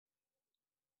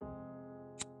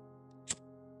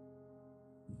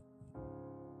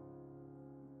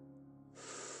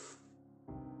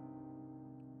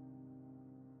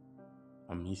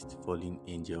amidst fallen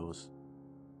angels,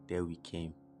 there we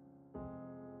came.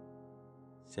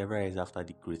 Several years after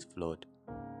the Great Flood,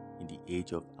 in the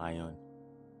Age of Iron,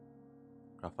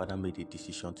 Grandfather made a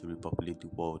decision to repopulate the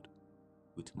world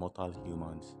with mortal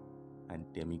humans and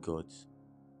demigods.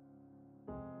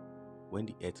 When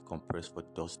the earth compressed for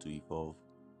dust to evolve,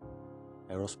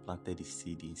 Eros planted the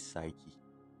seed in Psyche,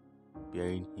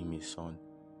 bearing him a son.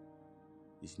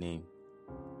 His name,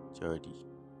 Jordi.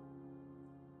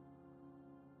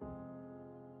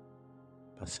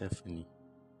 Persephone,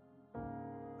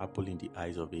 apple in the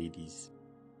eyes of Hades.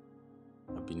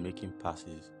 I've been making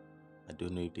passes. I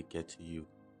don't know if they get to you.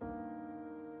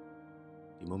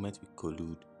 The moment we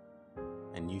collude,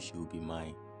 I knew she would be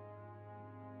mine.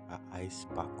 Her eyes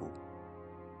sparkle.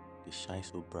 They shine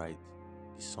so bright.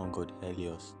 The sun god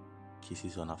Helios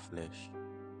kisses on her flesh.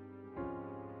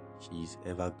 She is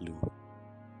everglow.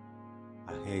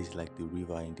 Her hair is like the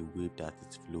river in the wave that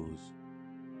it flows.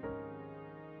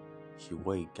 She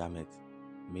wore a garment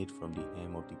made from the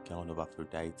hem of the gown of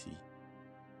Aphrodite.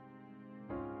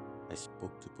 I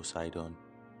spoke to Poseidon.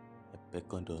 I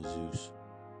beckoned on Zeus.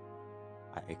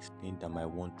 I explained that my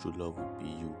one true love would be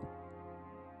you.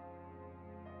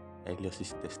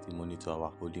 Helios' testimony to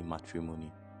our holy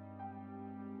matrimony.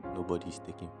 Nobody is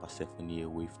taking Persephone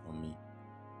away from me.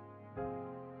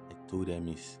 I told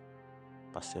Hermes,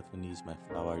 Persephone is my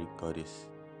flowery goddess.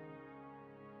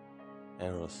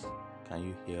 Eros, can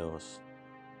you hear us?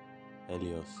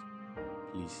 Helios,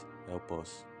 please help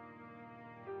us.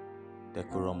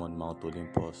 Decorum on Mount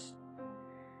Olympus.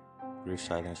 Grave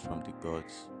silence from the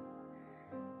gods.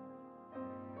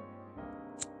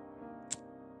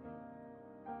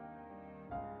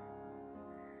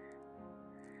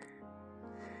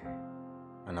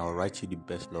 And I'll write you the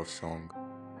best love song,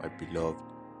 my beloved.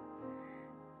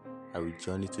 I will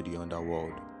journey to the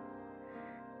underworld.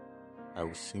 I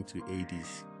will sing to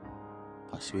Hades,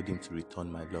 persuade him to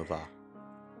return my lover.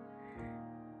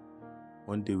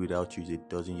 One day without you is a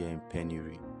dozen years in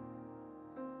penury.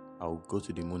 I will go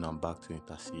to the moon and back to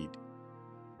intercede.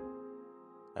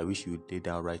 I wish you would lay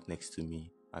down right next to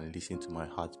me and listen to my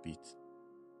heartbeat.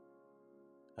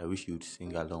 I wish you would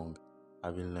sing along,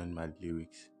 having learned my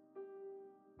lyrics.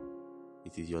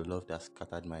 It is your love that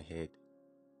scattered my head.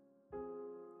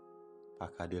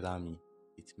 Pakadelami,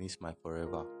 it means my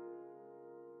forever.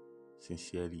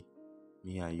 Sincerely,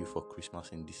 me and you for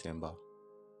Christmas in December.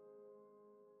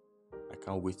 I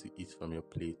can't wait to eat from your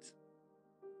plate.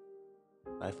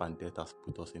 Life and death has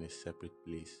put us in a separate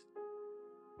place.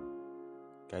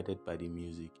 Guided by the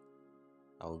music,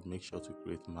 I would make sure to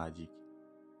create magic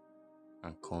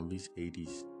and convince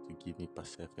Hades to give me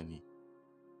Persephone.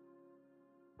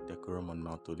 Decorum on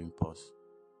Mount Olympus.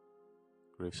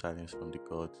 Grave silence from the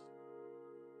gods.